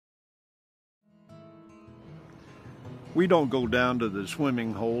We don't go down to the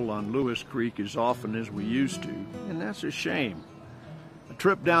swimming hole on Lewis Creek as often as we used to, and that's a shame. A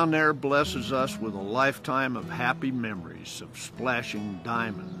trip down there blesses us with a lifetime of happy memories of splashing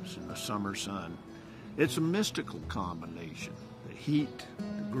diamonds in the summer sun. It's a mystical combination. The heat,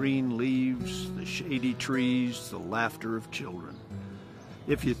 the green leaves, the shady trees, the laughter of children.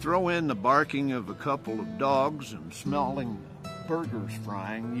 If you throw in the barking of a couple of dogs and smelling burgers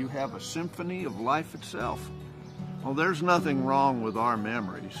frying, you have a symphony of life itself. Well, there's nothing wrong with our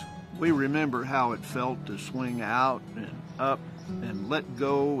memories. We remember how it felt to swing out and up and let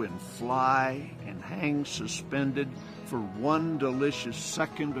go and fly and hang suspended for one delicious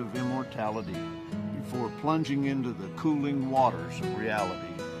second of immortality before plunging into the cooling waters of reality.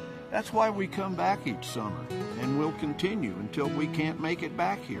 That's why we come back each summer, and we'll continue until we can't make it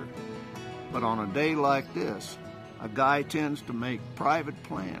back here. But on a day like this, a guy tends to make private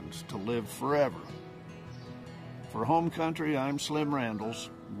plans to live forever. For Home Country, I'm Slim Randles.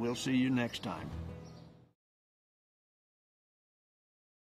 We'll see you next time.